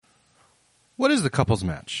What is the couples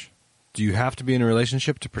match? Do you have to be in a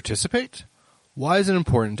relationship to participate? Why is it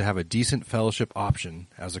important to have a decent fellowship option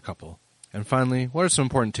as a couple? And finally, what are some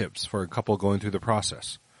important tips for a couple going through the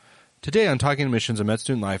process? Today on Talking Admissions and Med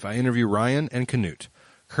Student Life, I interview Riann and Knut,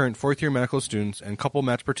 current fourth-year medical students and couple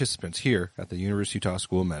match participants here at the University of Utah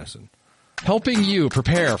School of Medicine. Helping you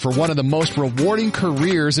prepare for one of the most rewarding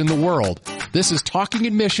careers in the world. This is Talking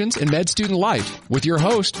Admissions and Med Student Life with your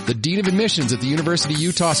host, the Dean of Admissions at the University of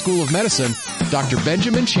Utah School of Medicine, Dr.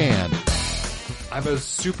 Benjamin Chan. I have a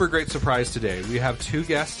super great surprise today. We have two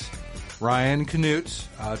guests, Riann and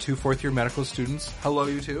Knut, two fourth-year medical students. Hello,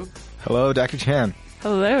 you two. Hello, Dr. Chan.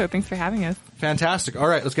 Hello, thanks for having us. Fantastic. All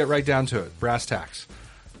right, let's get right down to it. Brass tacks.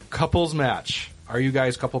 Couples match. Are you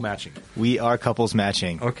guys couple matching? We are couples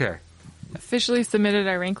matching. Okay. Officially submitted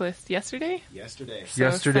our rank list yesterday.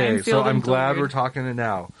 So I'm glad we're talking it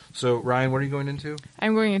now. So, Riann, what are you going into?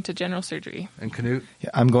 I'm going into general surgery. And Knut?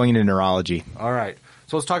 Yeah, I'm going into neurology. All right.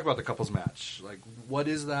 So let's talk about the couples match. Like, what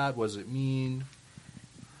is that? What does it mean?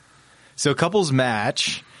 So couples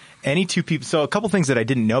match, any two people. So a couple things that I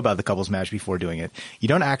didn't know about the couples match before doing it. You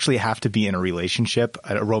don't actually have to be in a relationship,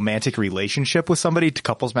 a romantic relationship with somebody to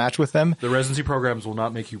couples match with them. The residency programs will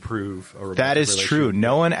not make you prove a romantic That is relationship. true.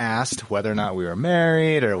 No one asked whether or not we were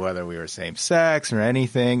married or whether we were same sex or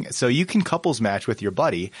anything. So you can couples match with your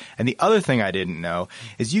buddy. And the other thing I didn't know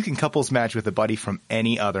is you can couples match with a buddy from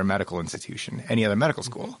any other medical institution, any other medical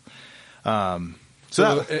school.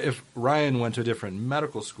 So if Riann went to a different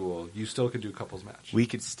medical school, you still could do couples match. We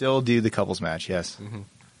could still do the couples match, yes. Mm-hmm.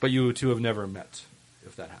 But you two have never met,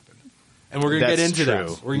 if that happened. And we're going to get into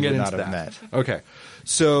that. We're going to get into that. Met. Okay.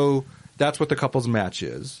 So that's what the couples match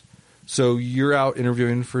is. So you're out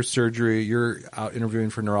interviewing for surgery. You're out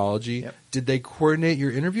interviewing for neurology. Yep. Did they coordinate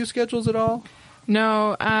your interview schedules at all?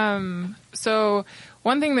 No. So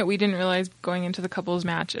one thing that we didn't realize going into the couples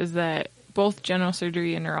match is that both general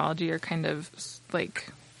surgery and neurology are kind of like,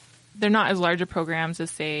 they're not as large of programs as,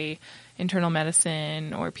 say, internal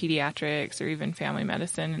medicine or pediatrics or even family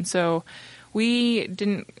medicine. And so we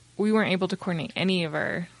weren't able to coordinate any of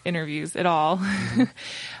our interviews at all.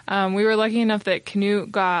 Mm-hmm. We were lucky enough that Knut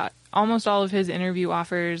got almost all of his interview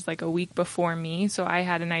offers like a week before me. So I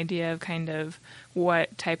had an idea of kind of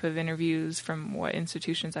what type of interviews from what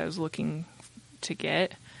institutions I was looking to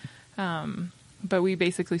get. But we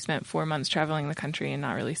basically spent 4 months traveling the country and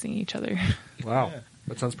not really seeing each other. Wow. Yeah.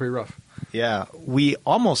 That sounds pretty rough. Yeah. We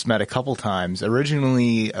almost met a couple times.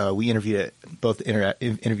 Originally, we interviewed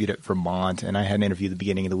at Vermont, and I had an interview at the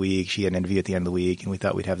beginning of the week. She had an interview at the end of the week, and we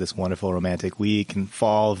thought we'd have this wonderful romantic week in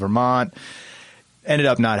fall, Vermont. Ended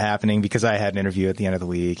up not happening because I had an interview at the end of the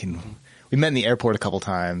week, and we met in the airport a couple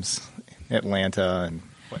times, Atlanta and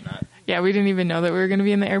whatnot. Yeah, we didn't even know that we were going to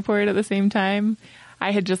be in the airport at the same time. I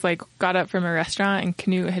had just got up from a restaurant and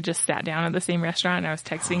Knut had just sat down at the same restaurant and I was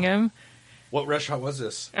texting him. What restaurant was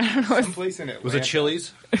this? I don't know. Someplace in Atlanta. Was it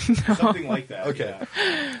Chili's? No. Something like that. Okay.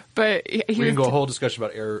 Yeah. But we can go a whole discussion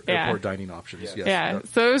about airport dining options. Yeah. Yes. Yeah. Yep.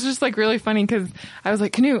 So it was just really funny because I was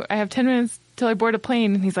like, Knut, I have 10 minutes till I board a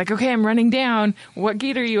plane. And he's like, okay, I'm running down. What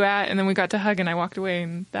gate are you at? And then we got to hug and I walked away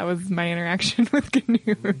and that was my interaction with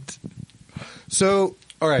Knut. So,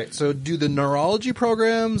 all right. So do the neurology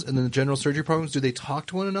programs and then the general surgery programs, do they talk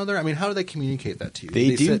to one another? I mean, how do they communicate that to you?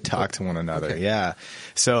 They do talk to one another, okay. Yeah.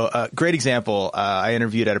 So great example. I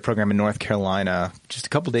interviewed at a program in North Carolina just a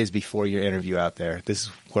couple days before your interview out there. This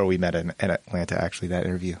is where we met in Atlanta, actually, that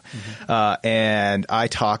interview. Mm-hmm. And I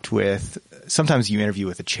talked with – sometimes you interview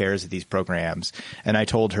with the chairs of these programs. And I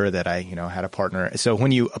told her that I, had a partner. So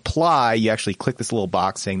when you apply, you actually click this little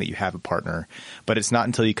box saying that you have a partner. But it's not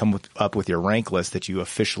until you come up with your rank list that you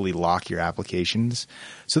officially lock your applications.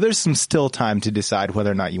 So there's some still time to decide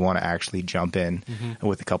whether or not you want to actually jump in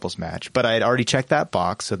with the couples match. But I had already checked that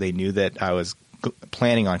box, so they knew that I was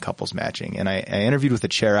planning on couples matching. And I interviewed with a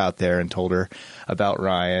chair out there and told her about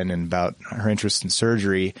Riann and about her interest in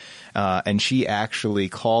surgery. And she actually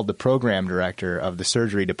called the program director of the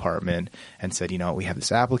surgery department and said, we have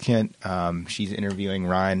this applicant. She's interviewing.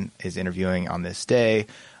 Riann is interviewing on this day.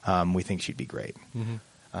 We think she'd be great.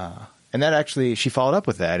 Mm-hmm. And that actually, she followed up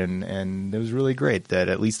with that, and it was really great that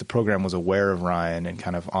at least the program was aware of Riann and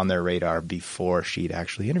kind of on their radar before she'd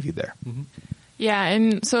actually interviewed there. Mm-hmm. Yeah,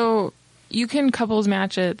 and so you can couples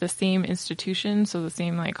match at the same institution, so the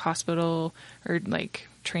same hospital or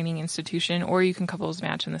training institution, or you can couples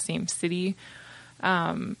match in the same city.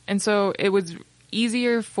 And so it was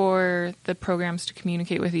easier for the programs to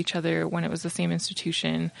communicate with each other when it was the same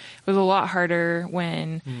institution. It was a lot harder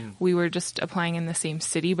when we were just applying in the same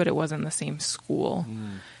city, but it wasn't the same school.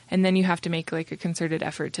 And then you have to make like a concerted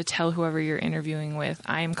effort to tell whoever you're interviewing with,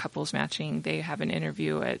 I am couples matching. They have an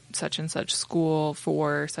interview at such and such school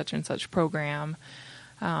for such and such program.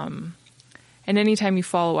 And anytime you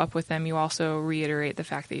follow up with them, you also reiterate the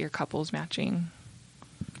fact that you're couples matching.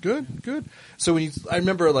 Good. So I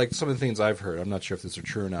remember like some of the things I've heard, I'm not sure if this is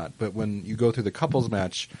true or not, but when you go through the couples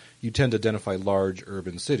match, you tend to identify large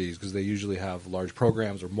urban cities because they usually have large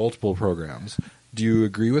programs or multiple programs. Do you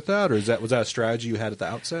agree with that, or was that a strategy you had at the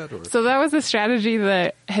outset? Or? So that was a strategy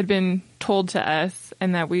that had been told to us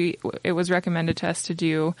and that it was recommended to us to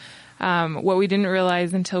do. What we didn't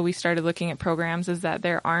realize until we started looking at programs is that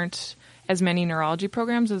there aren't as many neurology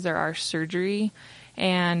programs as there are surgery,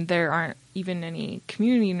 and there aren't even any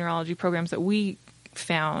community neurology programs that we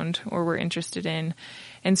found or were interested in.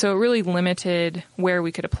 And so it really limited where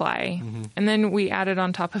we could apply. Mm-hmm. And then we added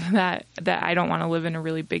on top of that I don't want to live in a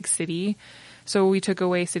really big city. So we took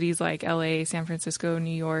away cities like LA, San Francisco,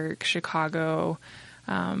 New York, Chicago,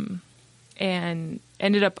 and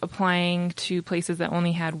ended up applying to places that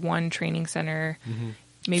only had one training center. Mm-hmm.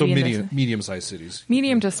 Maybe so medium-sized cities.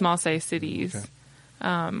 Medium to small-sized cities. Okay.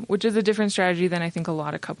 Which is a different strategy than I think a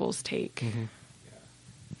lot of couples take. Mm-hmm.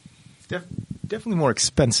 It's definitely more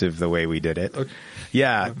expensive the way we did it. Okay.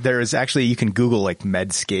 Yeah, there is actually, you can Google like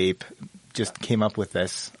Medscape, just came up with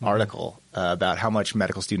this article about how much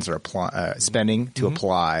medical students are spending to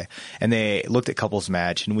apply. And they looked at couples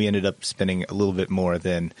match, and we ended up spending a little bit more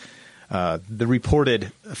than the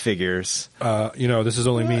reported figures. This is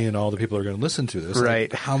only me and all the people who are going to listen to this.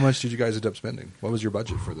 Right. Like, how much did you guys end up spending? What was your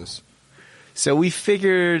budget for this? So we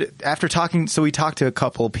figured we talked to a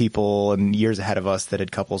couple people and years ahead of us that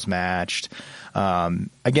had couples matched.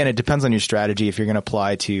 Again, it depends on your strategy. If you're going to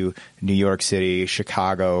apply to New York City,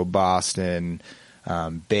 Chicago, Boston,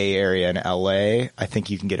 Bay Area, and LA, I think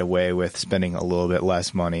you can get away with spending a little bit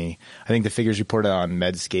less money. I think the figures reported on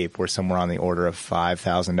Medscape were somewhere on the order of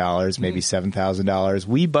 $5,000, maybe $7,000.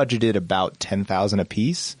 We budgeted about $10,000 a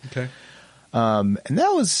piece. Okay. And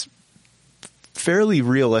that was fairly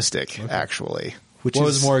realistic, actually. What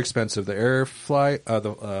was more expensive, the air flight,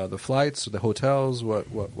 the flights, the hotels?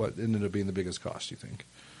 What ended up being the biggest cost, you think?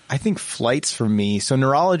 I think flights for me. So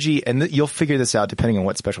neurology, and you'll figure this out depending on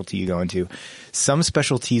what specialty you go into. Some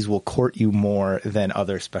specialties will court you more than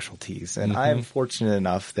other specialties, and I am fortunate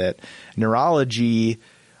enough that neurology,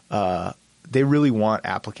 they really want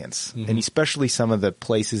applicants, and especially some of the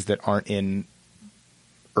places that aren't in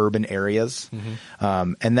urban areas.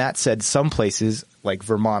 And that said, some places like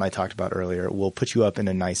Vermont I talked about earlier will put you up in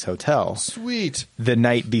a nice hotel. Sweet. The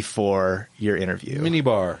night before your interview.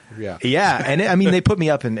 Minibar. Yeah. Yeah. And I mean, they put me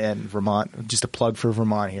up in Vermont, just a plug for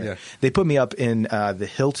Vermont here. Yeah. They put me up in the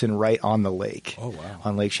Hilton right on the lake. Oh, wow.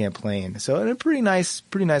 On Lake Champlain. So in a pretty nice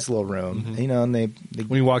little room, and they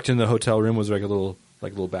when you walked in the hotel room, was there like a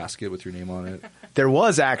little basket with your name on it? There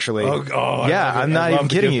was actually. Oh yeah, I'm not even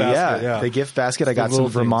kidding you. Basket, yeah, the gift basket. I got some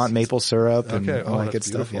Vermont maple syrup and all that good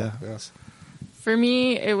stuff. Yeah. Yes. For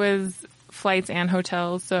me, it was flights and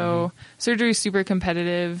hotels. So surgery is super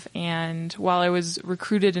competitive. And while I was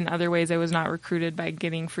recruited in other ways, I was not recruited by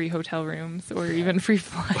getting free hotel rooms or even free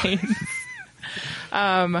flights.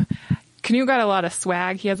 Knut got a lot of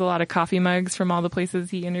swag. He has a lot of coffee mugs from all the places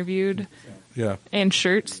he interviewed. Yeah. And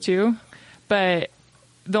shirts too. But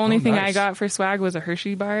the only thing nice. I got for swag was a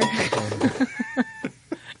Hershey bar.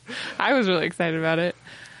 I was really excited about it.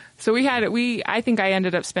 So I think I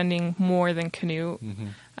ended up spending more than Knut,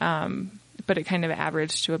 but it kind of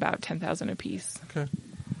averaged to about $10,000 a piece. Okay.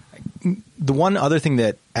 The one other thing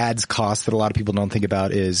that adds cost that a lot of people don't think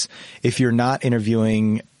about is if you're not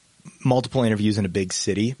interviewing multiple interviews in a big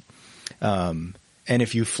city, and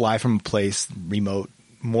if you fly from a place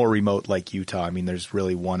more remote like Utah, I mean, there's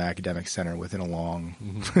really one academic center within a long,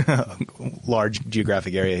 large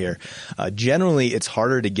geographic area here. Generally, it's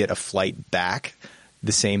harder to get a flight back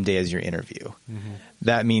the same day as your interview.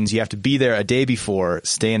 That means you have to be there a day before,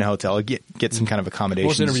 stay in a hotel, get some kind of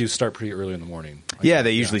accommodations. Most interviews start pretty early in the morning.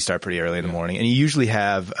 They usually start pretty early in the morning. And you usually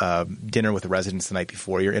have dinner with the residents the night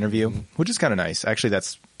before your interview, which is kind of nice. Actually,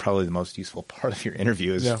 that's probably the most useful part of your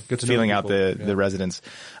interview is feeling out the residents.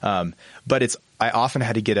 But I often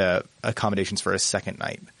had to get accommodations for a second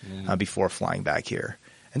night before flying back here.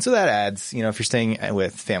 And so that adds, if you're staying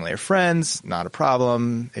with family or friends, not a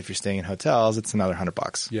problem. If you're staying in hotels, it's another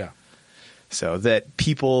 $100. Yeah. So that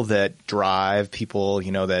people that drive, people,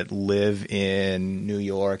 that live in New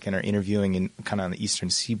York and are interviewing in kind of on the Eastern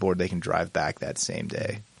Seaboard, they can drive back that same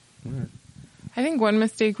day. I think one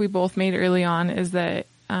mistake we both made early on is that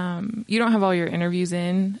you don't have all your interviews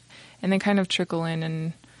in, and they kind of trickle in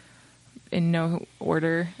and in no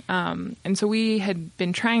order. And so we had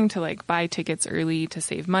been trying to like buy tickets early to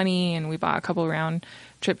save money, and we bought a couple round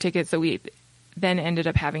trip tickets that we then ended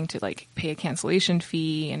up having to like pay a cancellation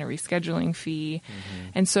fee and a rescheduling fee.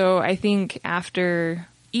 And so I think after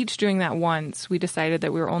each doing that once, we decided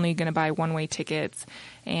that we were only going to buy one-way tickets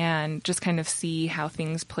and just kind of see how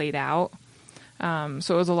things played out.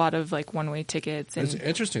 So it was a lot of like one-way tickets. And, That's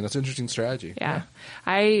interesting. That's an interesting strategy. Yeah.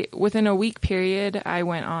 Within a week period, I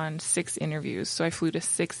went on 6 interviews. So I flew to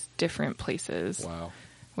 6 different places. Wow.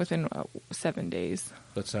 Within 7 days.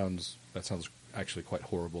 That sounds actually quite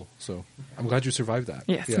horrible. So I'm glad you survived that.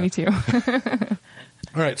 Yes, Yeah. me too.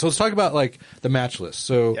 All right, so let's talk about like the match list.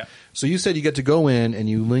 So you said you get to go in and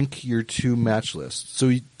you link your 2 match lists. So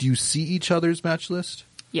do you see each other's match list?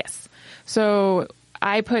 Yes. So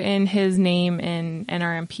I put in his name and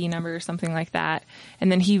NRMP number or something like that,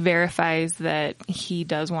 and then he verifies that he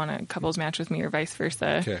does want a couples match with me or vice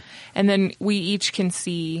versa. Okay. And then we each can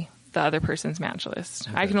see the other person's match list.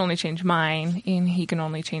 Okay. I can only change mine, and he can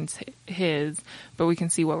only change his, but we can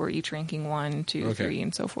see what we're each ranking 1, 2, 3,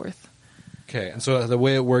 and so forth. Okay, and so the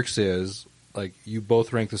way it works is like you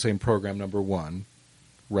both rank the same program number 1,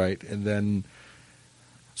 right? And then,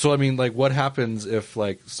 so I mean, like, what happens if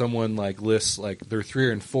like someone like lists like their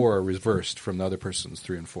 3 and 4 are reversed from the other person's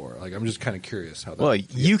 3 and 4? Like, I'm just kind of curious how that. Well,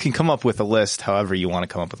 you can come up with a list however you want to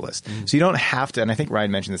come up with a list. So you don't have to, and I think Ryan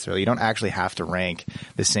mentioned this earlier, you don't actually have to rank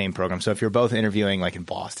the same program. So if you're both interviewing, like in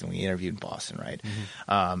Boston, we interviewed in Boston, right?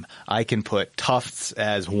 I can put Tufts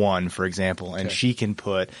as 1, for example, and she can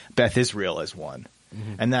put Beth Israel as 1.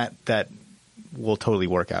 And that will totally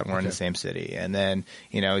work out. We're in the same city. And then,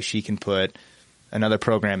 she can put another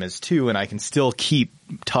program as 2, and I can still keep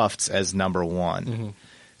Tufts as number 1.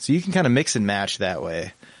 So you can kind of mix and match that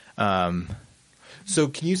way. So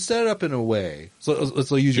can you set it up in a way? So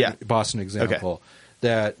let's use your Boston example.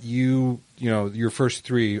 That your first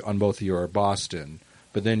 3 on both of you are Boston,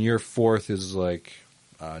 but then your 4th is like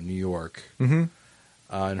New York, and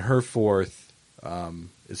her 4th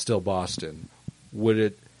is still Boston. Would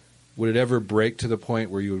it ever break to the point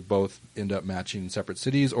where you would both end up matching separate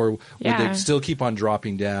cities, or would they still keep on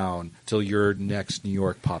dropping down till your next New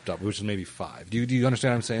York popped up, which is maybe 5? Do you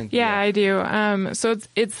understand what I'm saying? Yeah, I do. So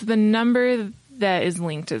it's the number that is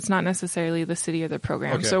linked. It's not necessarily the city or the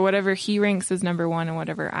program. Okay. So whatever he ranks as number 1 and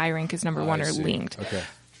whatever I rank as number 1 are linked. Okay.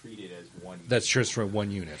 Treated as 1 unit. That's just for 1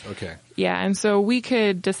 unit. Okay. Yeah, and so we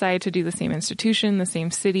could decide to do the same institution, the same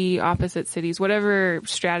city, opposite cities, whatever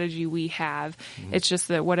strategy we have. It's just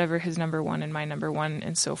that whatever his number 1 and my number 1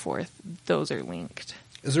 and so forth, those are linked.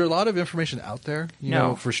 Is there a lot of information out there,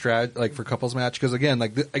 No. for for couples match? Because again, I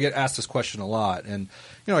get asked this question a lot, and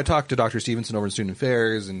I talked to Dr. Stevenson over in Student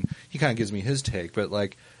Affairs, and he kind of gives me his take. But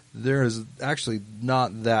like, there's actually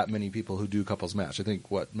not that many people who do couples match. I think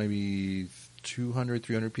maybe 200,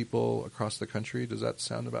 300 people across the country. Does that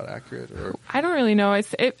sound about accurate? Or I don't really know.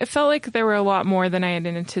 It felt like there were a lot more than I had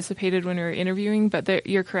anticipated when we were interviewing, but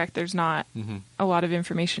you're correct. There's not a lot of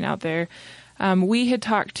information out there. We had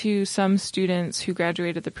talked to some students who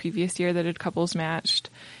graduated the previous year that had couples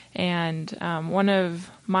matched, and one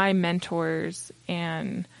of my mentors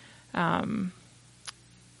and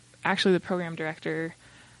actually the program director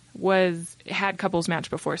had couples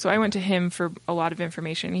match before. So I went to him for a lot of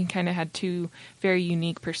information. He kind of had 2 very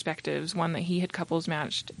unique perspectives. One that he had couples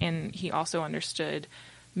matched, and he also understood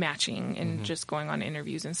matching and just going on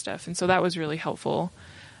interviews and stuff. And so that was really helpful.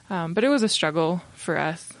 But it was a struggle for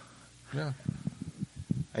us. yeah,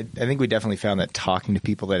 I think we definitely found that talking to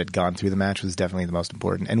people that had gone through the match was definitely the most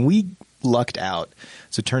important. And we lucked out.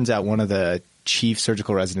 So it turns out one of the chief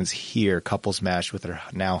surgical residents here couples matched with her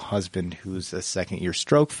now husband, who's a 2nd-year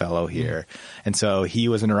stroke fellow here. And so he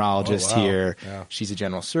was a neurologist here. Yeah. She's a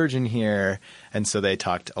general surgeon here. And so they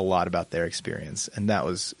talked a lot about their experience. And that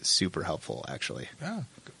was super helpful, actually. yeah.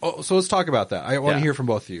 Oh, so let's talk about that. I want to hear from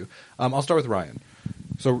both of you. I'll start with Ryan.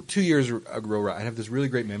 So 2 years ago, I have this really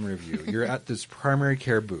great memory of you. You're at this primary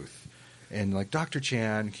care booth, and like, Dr.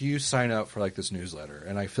 Chan, can you sign up for like this newsletter?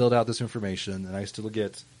 And I filled out this information, and I still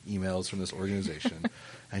get emails from this organization. And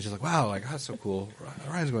I'm just like, wow, like, that's so cool.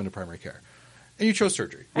 Ryan's going to primary care. And you chose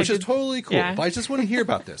surgery, which is totally cool. Yeah. But I just want to hear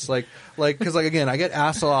about this. Because again, I get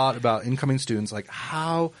asked a lot about incoming students, like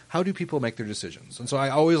how do people make their decisions? And so I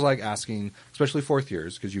always like asking, especially 4th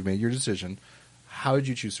years, because you've made your decision, how did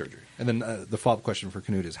you choose surgery? And then the follow-up question for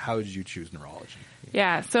Knut is, how did you choose neurology?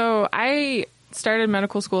 Yeah, so I started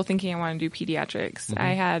medical school thinking I wanted to do pediatrics.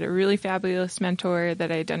 I had a really fabulous mentor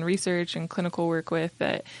that I had done research and clinical work with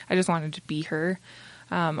that I just wanted to be her.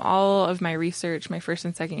 All of my research, my 1st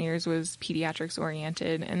and 2nd years, was pediatrics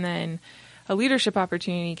oriented. And then a leadership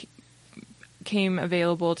opportunity came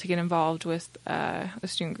available to get involved with a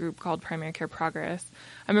student group called Primary Care Progress.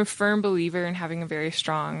 I'm a firm believer in having a very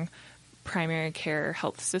strong primary care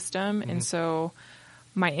health system, and so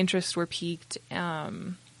my interests were piqued,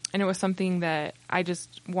 and it was something that I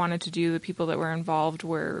just wanted to do. The people that were involved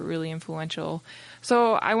were really influential,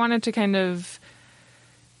 so I wanted to kind of,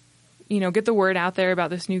 get the word out there about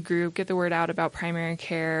this new group, get the word out about primary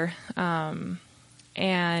care.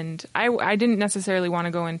 And I didn't necessarily want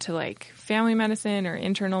to go into like family medicine or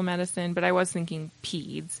internal medicine, but I was thinking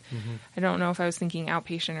peds. I don't know if I was thinking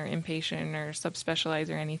outpatient or inpatient or subspecialized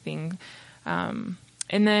or anything. And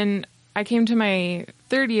then I came to my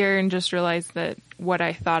third year and just realized that what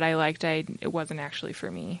I thought I liked, it wasn't actually for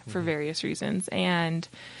me for various reasons. And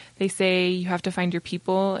they say you have to find your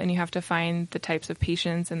people and you have to find the types of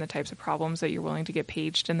patients and the types of problems that you're willing to get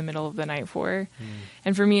paged in the middle of the night for.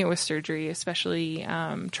 And for me, it was surgery, especially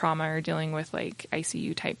trauma or dealing with like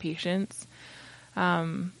ICU type patients.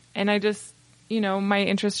 And I just, my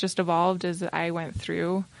interest just evolved as I went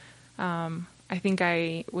through. I think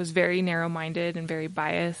I was very narrow-minded and very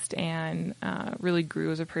biased, and really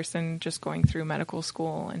grew as a person just going through medical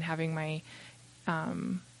school and having my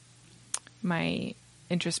my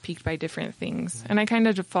interest piqued by different things. And I kind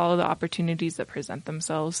of follow the opportunities that present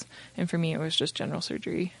themselves. And for me, it was just general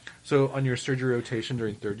surgery. So on your surgery rotation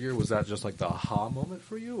during third year, was that just like the aha moment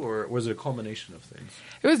for you, or was it a culmination of things?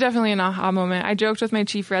 It was definitely an aha moment. I joked with my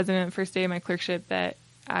chief resident first day of my clerkship that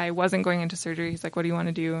I wasn't going into surgery. He's like, what do you want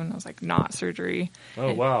to do? And I was like, not surgery.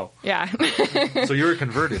 Oh, wow. Yeah. So you were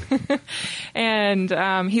converted.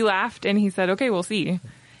 And he laughed and he said, okay, we'll see.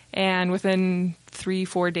 And within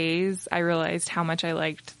 3-4 days, I realized how much I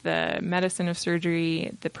liked the medicine of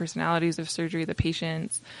surgery, the personalities of surgery, the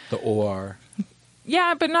patients. The OR.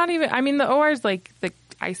 Yeah, but not even, the OR is like the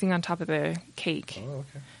icing on top of the cake. Oh,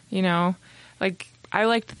 okay. Like I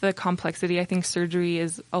liked the complexity. I think surgery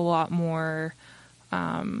is a lot more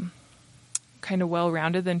kind of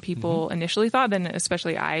well-rounded than people initially thought, than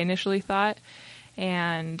especially I initially thought.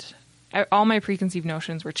 And all my preconceived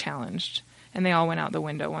notions were challenged. And they all went out the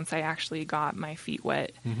window once I actually got my feet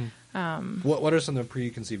wet. What are some of the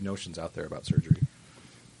preconceived notions out there about surgery?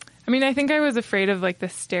 I think I was afraid of like the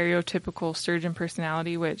stereotypical surgeon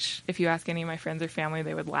personality, which if you ask any of my friends or family,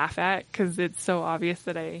 they would laugh at because it's so obvious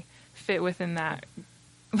that I fit within that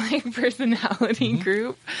like personality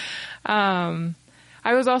group.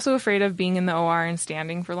 I was also afraid of being in the OR and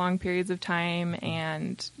standing for long periods of time,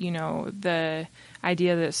 and the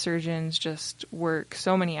idea that surgeons just work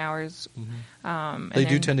so many hours. They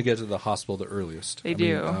do tend to get to the hospital the earliest. They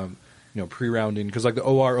do. Pre-rounding, because like the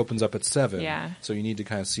OR opens up at 7. Yeah. So you need to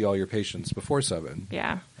kind of see all your patients before 7.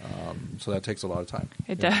 Yeah. So that takes a lot of time.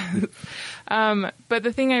 It does. But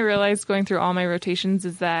the thing I realized going through all my rotations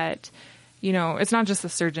is that it's not just the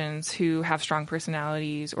surgeons who have strong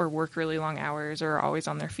personalities or work really long hours or are always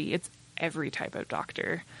on their feet. It's every type of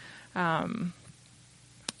doctor. And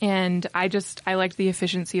I liked the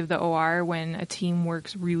efficiency of the OR when a team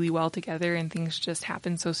works really well together and things just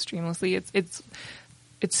happen so streamlessly.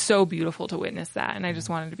 It's so beautiful to witness that, and I just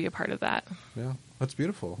wanted to be a part of that. Yeah, that's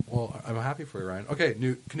beautiful. Well, I'm happy for you, Ryan. Okay,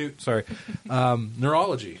 Knut, sorry.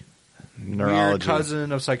 Neurology. Weird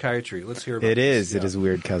cousin of psychiatry. Let's hear about it. It is a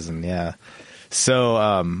weird cousin, yeah.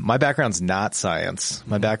 So my background's not science.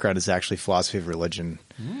 My background is actually philosophy of religion.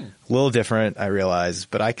 A little different, I realize,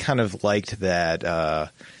 but I kind of liked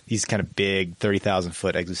that these kind of big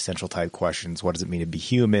 30,000-foot existential type questions. What does it mean to be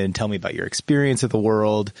human? Tell me about your experience of the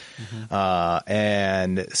world.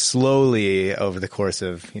 And slowly over the course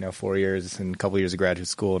of 4 years and a couple years of graduate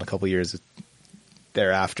school and a couple years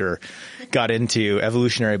thereafter got into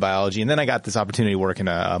evolutionary biology. And then I got this opportunity to work in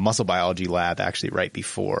a muscle biology lab actually right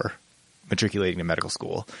before matriculating to medical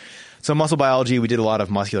school. So muscle biology, we did a lot of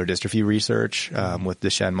muscular dystrophy research with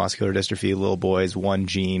Duchenne muscular dystrophy, little boys, one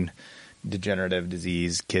gene, degenerative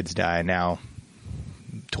disease, kids die now,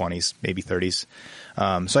 20s, maybe 30s.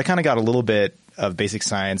 So I kind of got a little bit of basic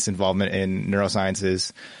science involvement in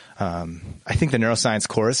neurosciences. I think the neuroscience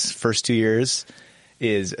course, first 2 years,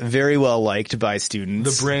 is very well liked by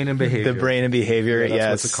students. The brain and behavior. The brain and behavior, that's yes.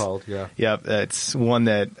 That's what it's called, yeah. Yep, it's one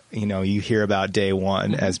that, you hear about day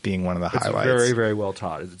one as being one of the highlights. It's very, very well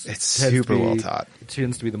taught. It's super well taught. It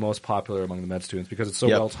tends to be the most popular among the med students because it's so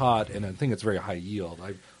well taught, and I think it's very high yield.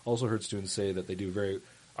 I've also heard students say that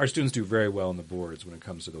our students do very well on the boards when it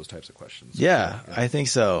comes to those types of questions. Yeah. I think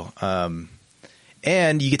so.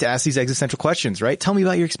 And you get to ask these existential questions, right? Tell me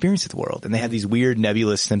about your experience of the world. And they have these weird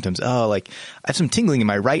nebulous symptoms. Oh, like I have some tingling in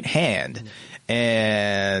my right hand.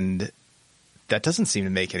 And that doesn't seem to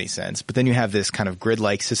make any sense. But then you have this kind of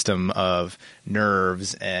grid-like system of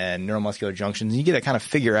nerves and neuromuscular junctions. And you get to kind of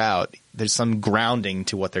figure out there's some grounding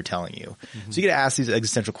to what they're telling you. So you get to ask these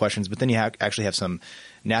existential questions, but then you actually have some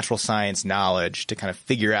natural science knowledge to kind of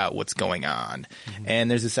figure out what's going on.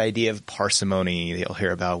 And there's this idea of parsimony that you'll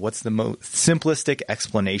hear about. What's the most simplistic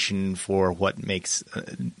explanation for what makes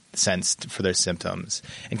sense for their symptoms?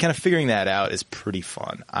 And kind of figuring that out is pretty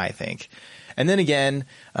fun, I think. And then again,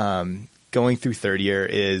 going through third year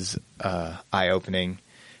is eye-opening.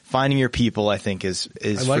 Finding your people, I think, is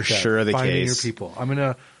like for that. sure the Finding case. your people. I'm going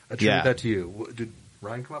to attribute that to you. Did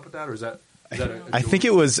Ryan come up with that, or is that I think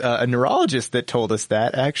it was a neurologist that told us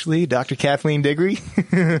that, actually, Dr. Kathleen Diggory.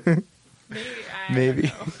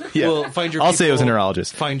 Maybe. Yeah. Well, find your I'll people, say it was a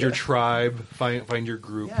neurologist. Find your tribe. Find your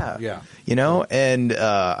group. Yeah. You know, and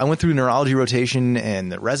I went through neurology rotation,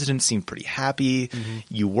 and the residents seemed pretty happy.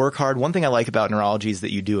 You work hard. One thing I like about neurology is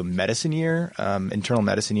that you do a medicine year, internal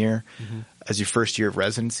medicine year, as your first year of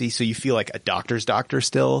residency. So you feel like a doctor's doctor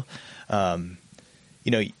still. You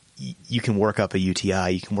know, you can work up a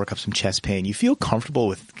UTI, you can work up some chest pain. You feel comfortable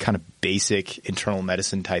with kind of basic internal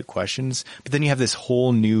medicine type questions, but then you have this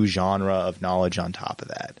whole new genre of knowledge on top of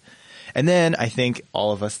that. And then I think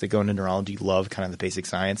all of us that go into neurology love kind of the basic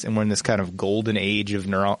science, and we're in this kind of golden age of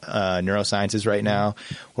neurosciences right now,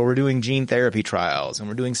 where we're doing gene therapy trials, and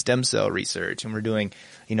we're doing stem cell research, and we're doing,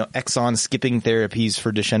 you know, exon skipping therapies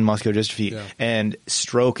for Duchenne muscular dystrophy. Yeah. And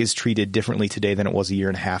stroke is treated differently today than it was a year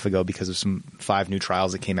and a half ago because of some 5 new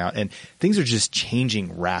trials that came out. And things are just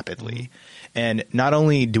changing rapidly. And not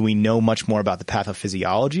only do we know much more about the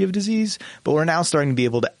pathophysiology of disease, but we're now starting to be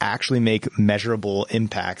able to actually make measurable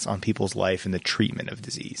impacts on people's life in the treatment of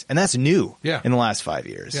disease. And that's new in the last 5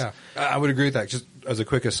 years. Yeah, I would agree with that. Just as a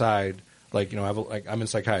quick aside, like, you know, I'm in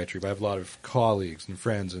psychiatry, but I have a lot of colleagues and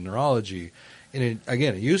friends in neurology. And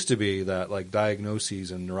it used to be that like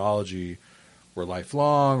diagnoses in neurology were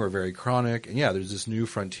lifelong or very chronic. And yeah, there's this new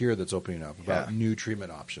frontier that's opening up about new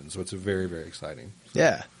treatment options. So it's very, very exciting.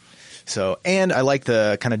 Yeah. So, and I like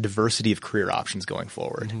the kind of diversity of career options going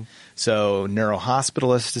forward. So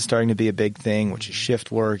neurohospitalist is starting to be a big thing, which is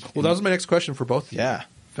shift work. Well, that was my next question for both of you. Yeah.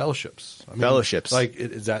 Fellowships. I mean, Fellowships. Like,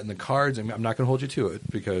 is that in the cards? I mean, I'm not going to hold you to it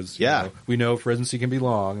because you know, we know residency can be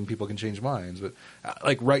long and people can change minds. But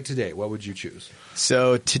like right today, what would you choose?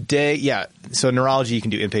 So today, so neurology, you can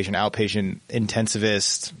do inpatient, outpatient,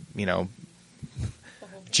 intensivist, you know,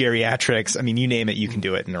 geriatrics. I mean, you name it, you can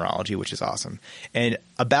do it in neurology, which is awesome. And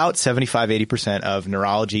about 75-80%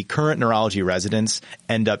 of current neurology residents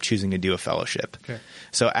end up choosing to do a fellowship. Okay.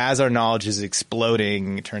 So as our knowledge is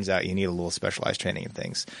exploding, it turns out you need a little specialized training and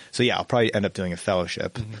things. So yeah, I'll probably end up doing a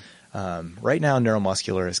fellowship. Right now,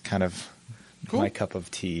 neuromuscular is kind of my cup of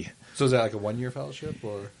tea. So is that like a 1-year fellowship,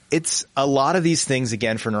 or? It's a lot of these things,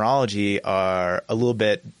 again, for neurology are a little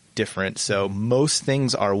bit different. So most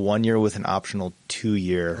things are 1 year with an optional 2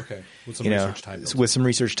 year. Okay. With some research time built in. With some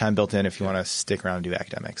research time built in if you want to stick around and do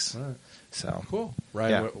academics. All right. So cool.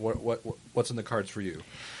 Ryan, what's in the cards for you?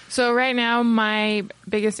 So right now, my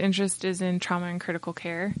biggest interest is in trauma and critical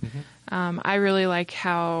care. I really like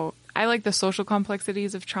the social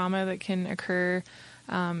complexities of trauma that can occur,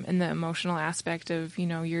 and the emotional aspect of, you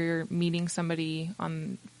know, you're meeting somebody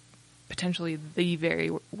on potentially the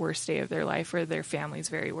very worst day of their life or their family's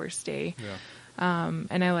very worst day.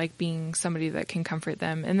 And I like being somebody that can comfort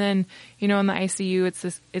them. And then, you know, in the ICU,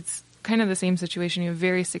 it's kind of the same situation. You have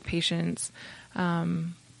very sick patients.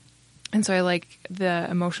 And so I like the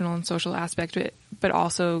emotional and social aspect of it, but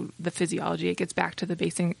also the physiology. It gets back to the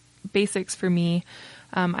basics for me.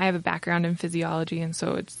 I have a background in physiology, and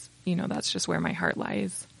so it's, you know, that's just where my heart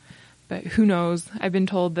lies. But who knows? I've been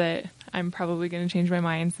told that I'm probably going to change my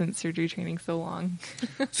mind since surgery training's so long.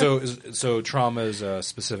 So trauma is a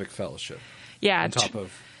specific fellowship. Yeah. On top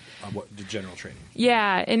of what the general training.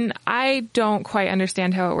 Yeah, and I don't quite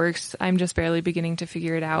understand how it works. I'm just barely beginning to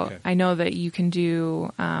figure it out. Okay. I know that you can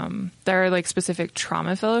do there are like specific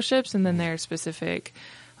trauma fellowships, and then there are specific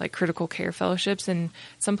like critical care fellowships, and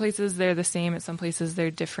some places they're the same, at some places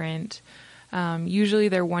they're different. Usually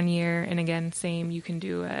they're 1 year, and again, same, you can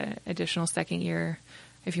do an additional second year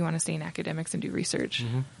if you want to stay in academics and do research.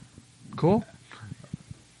 Cool.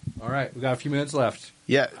 All right, we got a few minutes left.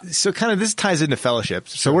 Yeah, so kind of this ties into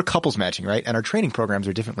fellowships. So we're couples matching, right? And our training programs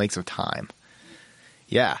are different lengths of time.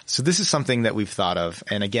 Yeah, so this is something that we've thought of.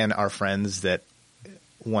 And again, our friends that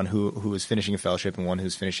one who is finishing a fellowship and one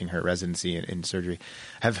who's finishing her residency in surgery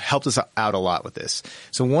have helped us out a lot with this.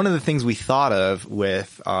 So one of the things we thought of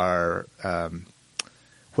with our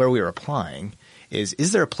where we were applying is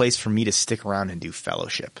there a place for me to stick around and do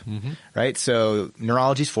fellowship, right? So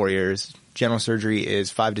neurology is 4 years, general surgery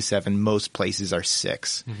is 5 to 7. Most places are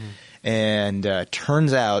 6. And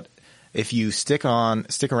turns out if you stick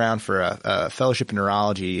around for a fellowship in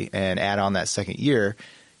neurology and add on that second year,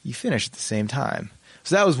 you finish at the same time.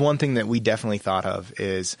 So that was one thing that we definitely thought of,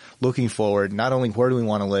 is looking forward, not only where do we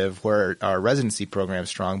want to live, where our residency program is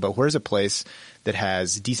strong, but where's a place that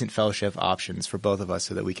has decent fellowship options for both of us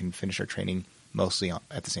so that we can finish our training mostly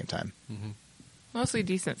at the same time. Mostly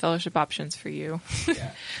decent fellowship options for you.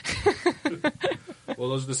 Yeah. Well,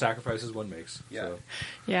 those are the sacrifices one makes. Yeah. So.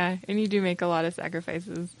 Yeah, and you do make a lot of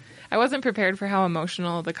sacrifices. I wasn't prepared for how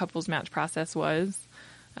emotional the couples match process was.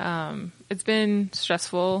 It's been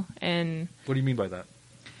stressful, and What do you mean by that?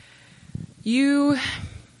 you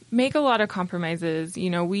make a lot of compromises. You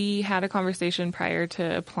know, we had a conversation prior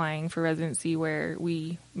to applying for residency where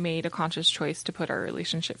we made a conscious choice to put our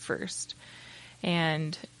relationship first.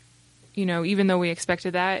 And, you know, even though we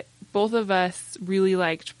expected that, both of us really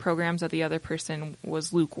liked programs that the other person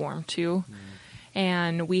was lukewarm to.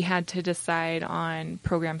 And we had to decide on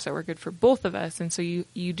programs that were good for both of us. And so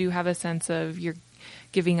you do have a sense of you're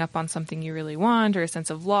giving up on something you really want, or a sense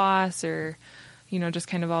of loss, or, you know, just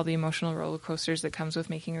kind of all the emotional roller coasters that comes with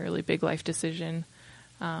making a really big life decision.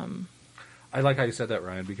 I like how you said that,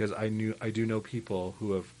 Ryan, because I do know people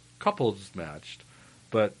who have couples matched,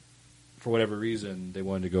 but for whatever reason they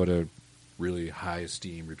wanted to go to really high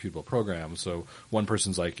esteem, reputable programs. So one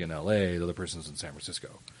person's like in LA, the other person's in San Francisco,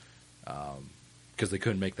 because they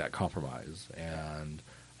couldn't make that compromise. And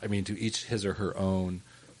I mean, to each his or her own,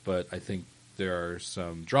 but I think there are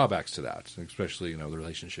some drawbacks to that, especially, you know, the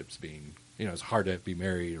relationships being, you know, it's hard to be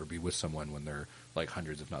married or be with someone when they're like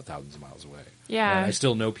hundreds, if not thousands of miles away. Yeah. And I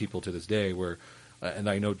still know people to this day where, and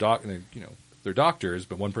I know they're doctors,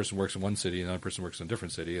 but one person works in one city and another person works in a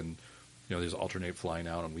different city, and you know, there's alternate flying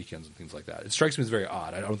out on weekends and things like that. It strikes me as very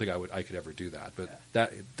odd. I don't think I could ever do that, but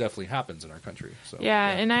that definitely happens in our country. So Yeah,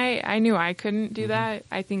 and I knew I couldn't do that.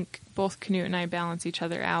 I think both Knut and I balance each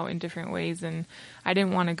other out in different ways, and I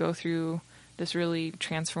didn't want to go through this really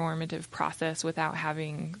transformative process without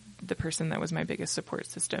having the person that was my biggest support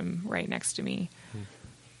system right next to me.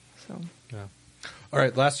 So yeah. All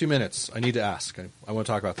right, last few minutes. I need to ask. I want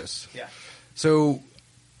to talk about this. Yeah. So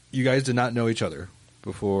you guys did not know each other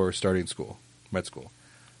before starting school, med school.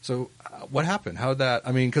 So what happened? How did that?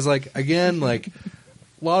 I mean, because like again, like a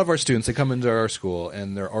lot of our students, they come into our school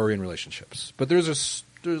and they're already in relationships, but there's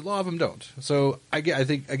a lot of them don't. So I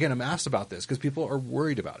think again, I'm asked about this because people are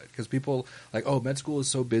worried about it, because people like, oh, med school is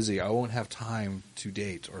so busy, I won't have time to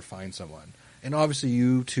date or find someone. And obviously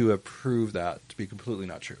you two have proved that to be completely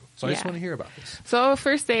not true. So I just want to hear about this. So I'll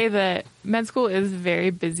first say that med school is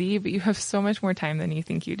very busy, but you have so much more time than you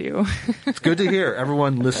think you do. It's good to hear.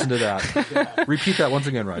 Everyone listen to that. Repeat that once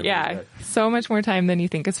again, Ryan. Yeah, so much more time than you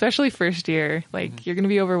think, especially first year. Like, you're going to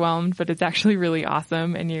be overwhelmed, but it's actually really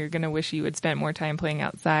awesome, and you're going to wish you had spent more time playing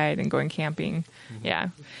outside and going camping. Yeah.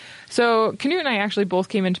 So Knut and I actually both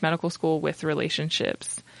came into medical school with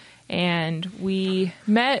relationships, and we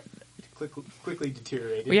met... Quickly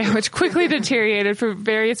deteriorated. Yeah, which quickly deteriorated for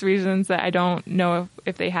various reasons that I don't know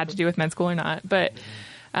if they had to do with med school or not. But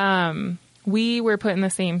we were put in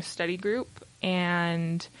the same study group,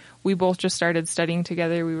 and we both just started studying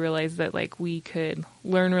together. We realized that like we could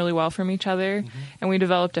learn really well from each other, and we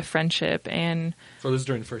developed a friendship. And So this is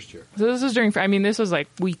during the first year. so this was this was like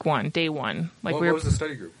week one, day one. Like What was the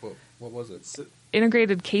study group? What was it?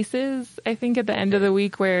 integrated cases, I think, at the end of the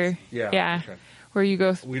week where Okay. where you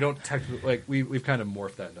go. We don't technically, like, we've kind of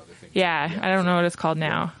morphed that into other things. Yeah, I don't know what it's called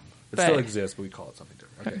now. It but- still exists, but we call it something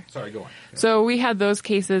different. Okay, sorry, go on. Yeah. So we had those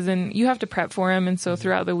cases, and you have to prep for them. And so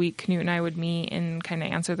throughout the week, Knut and I would meet and kind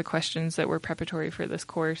of answer the questions that were preparatory for this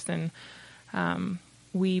course. And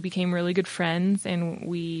we became really good friends, and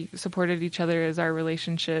we supported each other as our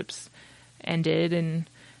relationships ended. And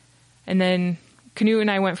then Knut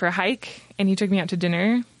and I went for a hike, and he took me out to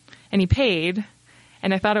dinner, and he paid.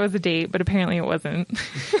 And I thought it was a date, but apparently it wasn't.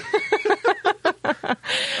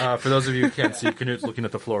 For those of you who can't see, Knut's looking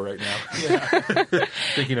at the floor right now,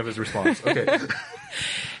 thinking of his response. Okay.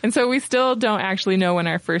 And so we still don't actually know when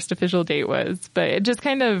our first official date was, but it just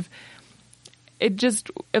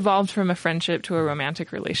evolved from a friendship to a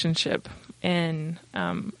romantic relationship. And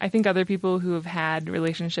I think other people who have had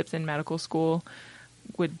relationships in medical school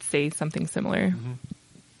would say something similar.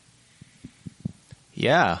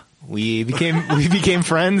 Yeah, we became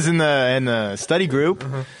friends in the study group,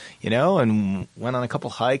 you know, and went on a couple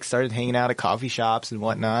hikes, started hanging out at coffee shops and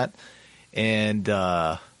whatnot. And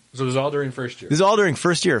So it was all during first year. this is all during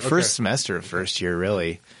first year, first semester of first year,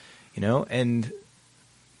 really, you know. And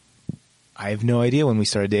I have no idea when we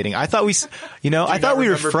started dating. I thought we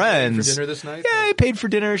were friends. For dinner this night? Yeah, I paid for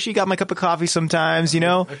dinner. She got my cup of coffee sometimes,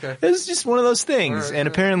 Okay. It was just one of those things. All right, and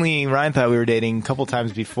apparently Ryan thought we were dating a couple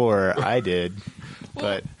times before I did.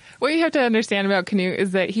 But What you have to understand about Knut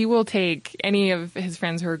is that he will take any of his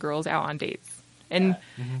friends who are girls out on dates. And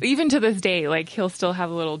even to this day, like, he'll still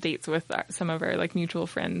have little dates with some of our, like, mutual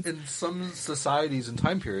friends. In some societies and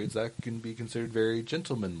time periods, that can be considered very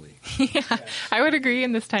gentlemanly. Yeah, I would agree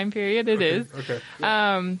in this time period it is. Okay.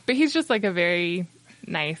 But he's just, like, a very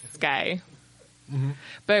nice guy.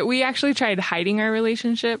 But we actually tried hiding our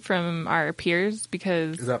relationship from our peers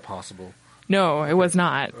because... Is that possible? No, it was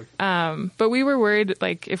not. But we were worried,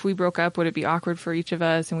 like, if we broke up, would it be awkward for each of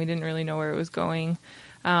us? And we didn't really know where it was going.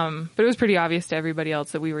 But it was pretty obvious to everybody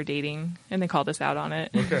else that we were dating, and they called us out on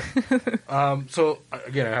it. Okay. So,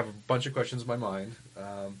 again, I have a bunch of questions in my mind.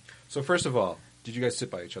 So, first of all, did you guys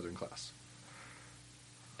sit by each other in class?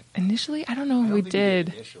 Initially, I don't know if we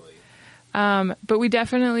did. But we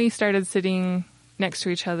definitely started sitting next to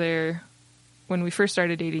each other when we first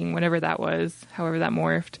started dating, whenever that was, however that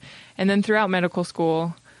morphed. And then throughout medical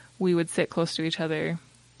school, we would sit close to each other.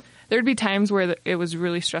 There would be times where it was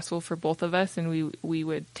really stressful for both of us, and we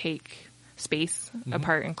would take space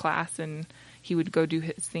apart in class, and he would go do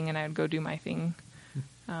his thing, and I would go do my thing.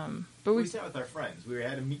 But we sat with our friends. We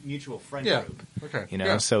had a mutual friend group.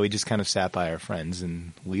 Okay. So we just kind of sat by our friends,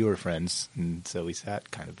 and we were friends, and so we sat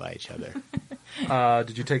kind of by each other.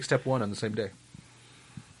 Did you take step 1 on the same day?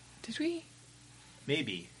 Did we?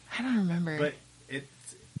 Maybe. I don't remember. But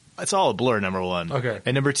it's all a blur, number 1. Okay.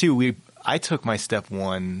 And number 2, I took my step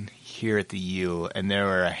 1 here at the U, and there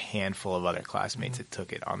were a handful of other classmates that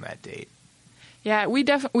took it on that date. Yeah, we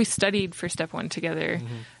studied for step 1 together.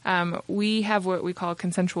 We have what we call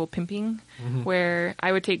consensual pimping, where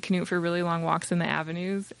I would take Knut for really long walks in the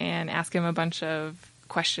avenues and ask him a bunch of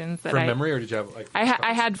questions that From memory, or did you have like?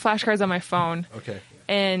 I had flashcards on my phone. Okay.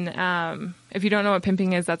 And if you don't know what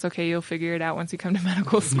pimping is, that's okay. You'll figure it out once you come to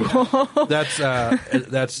medical school.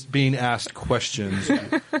 That's being asked questions.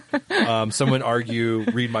 Some would argue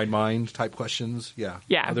read my mind type questions. Yeah.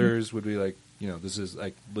 Others would be like, this is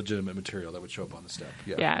like legitimate material that would show up on the step.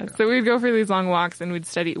 Yeah. So we'd go for these long walks and we'd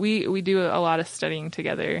study. We do a lot of studying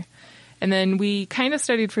together. And then we kind of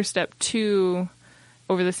studied for step 2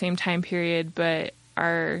 over the same time period, but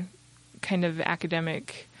our kind of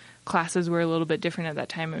academic classes were a little bit different at that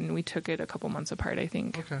time, and we took it a couple months apart, I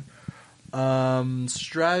think. Okay.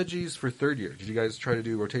 Strategies for third year. Did you guys try to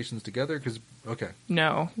do rotations together?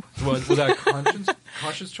 No. Was that a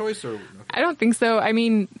conscious choice? Or okay. I don't think so. I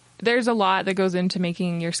mean, there's a lot that goes into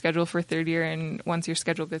making your schedule for third year, and once your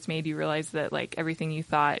schedule gets made, you realize that like everything you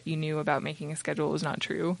thought you knew about making a schedule was not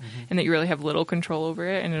true, and that you really have little control over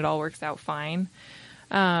it, and it all works out fine.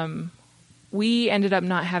 We ended up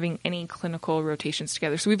not having any clinical rotations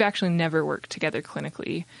together, so we've actually never worked together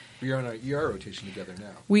clinically. You're on an ER rotation together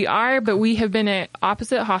now. We are, but we have been at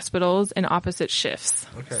opposite hospitals and opposite shifts.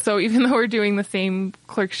 Okay. So even though we're doing the same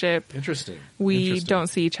clerkship, we don't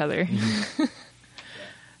see each other.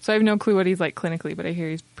 So I have no clue what he's like clinically, but I hear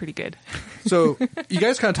he's pretty good. So you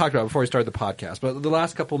guys kind of talked about it before we started the podcast, but the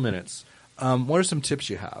last couple minutes, what are some tips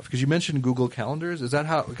you have? Because you mentioned Google Calendars. Is that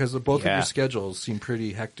how? Because both of your schedules seem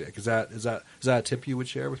pretty hectic. Is that a tip you would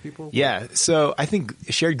share with people? Yeah. So I think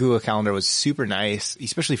shared Google Calendar was super nice,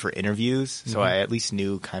 especially for interviews. So I at least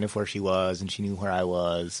knew kind of where she was, and she knew where I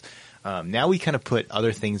was. Now we kind of put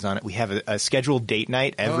other things on it. We have a scheduled date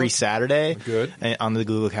night every Saturday. Good. On the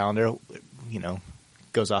Google Calendar.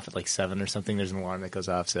 Goes off at like 7 or something. There's an alarm that goes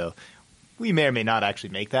off. So we may or may not actually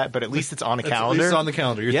make that, but at least it's on a calendar. At least on the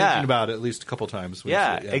calendar. You're thinking about it at least a couple times.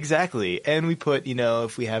 Yeah, exactly. And we put,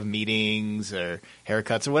 if we have meetings or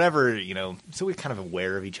haircuts or whatever, so we're kind of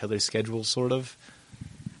aware of each other's schedules, sort of.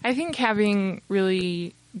 I think having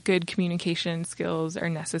really good communication skills are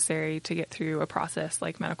necessary to get through a process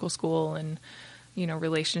like medical school and,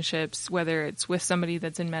 relationships, whether it's with somebody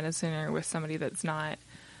that's in medicine or with somebody that's not.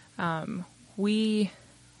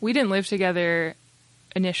 We didn't live together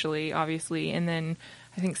initially, obviously, and then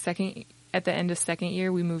I think at the end of second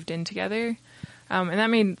year we moved in together, and that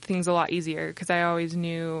made things a lot easier because I always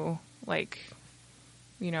knew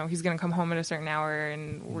he's going to come home at a certain hour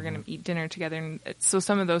and we're going to eat dinner together, and so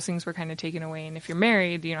some of those things were kind of taken away. And if you're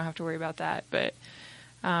married, you don't have to worry about that. But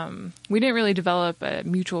we didn't really develop a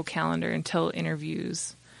mutual calendar until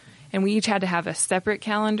interviews. And we each had to have a separate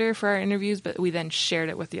calendar for our interviews, but we then shared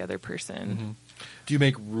it with the other person. Do you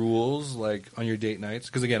make rules, like, on your date nights?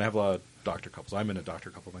 Because, again, I have a lot of doctor couples. I'm in a doctor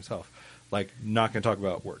couple myself. Like, not going to talk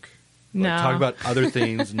about work. Like, No. Talk about other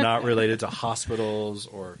things not related to hospitals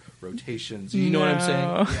or rotations. You know what I'm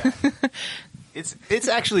saying? Yeah. It's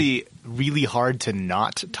actually really hard to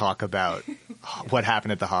not talk about what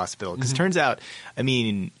happened at the hospital, because turns out, I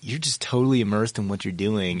mean, you're just totally immersed in what you're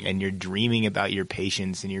doing, and you're dreaming about your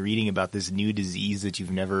patients, and you're reading about this new disease that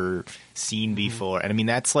you've never seen before. And I mean,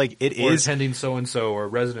 that's like, it or is attending so-and-so or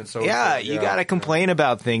resident so-and-so. Yeah, you got to complain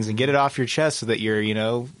about things and get it off your chest so that you're, you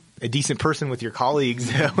know, a decent person with your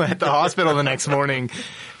colleagues at the hospital the next morning.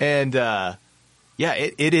 And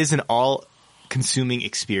it is an all-consuming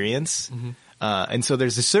experience. And so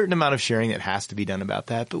there's a certain amount of sharing that has to be done about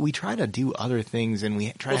that, but we try to do other things, and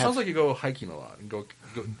we try Well, it to sounds like you go hiking a lot. And go.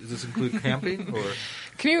 Does this include camping? Or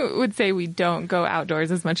Knut would say we don't go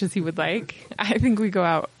outdoors as much as he would like. I think we go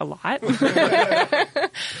out a lot.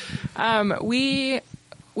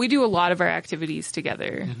 We do a lot of our activities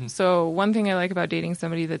together. So one thing I like about dating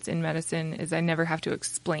somebody that's in medicine is I never have to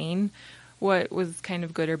explain what was kind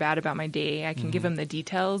of good or bad about my day. I can give him the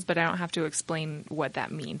details, but I don't have to explain what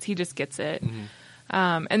that means. He just gets it.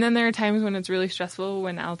 And then there are times when it's really stressful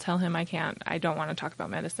when I'll tell him I don't want to talk about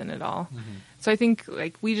medicine at all. So I think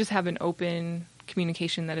like we just have an open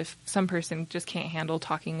communication that if some person just can't handle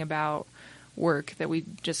talking about work, that we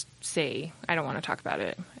just say, I don't want to talk about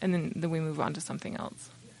it. And then we move on to something else.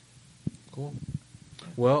 Cool.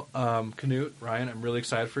 Well, Knut, Riann, I'm really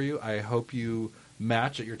excited for you. I hope you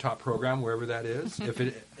match at your top program, wherever that is. If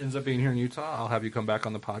it ends up being here in Utah, I'll have you come back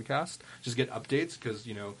on the podcast. Just get updates, because,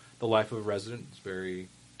 you know, the life of a resident is very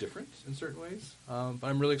different in certain ways. But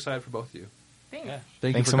I'm really excited for both of you. Thanks. Yeah.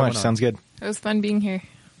 Thanks Thanks so much. Sounds good. It was fun being here.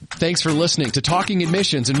 Thanks for listening to Talking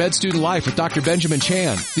Admissions and Med Student Life with Dr. Benjamin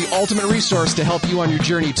Chan, the ultimate resource to help you on your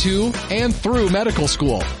journey to and through medical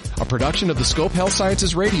school. A production of the Scope Health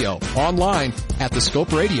Sciences Radio, online at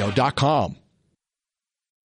thescoperadio.com.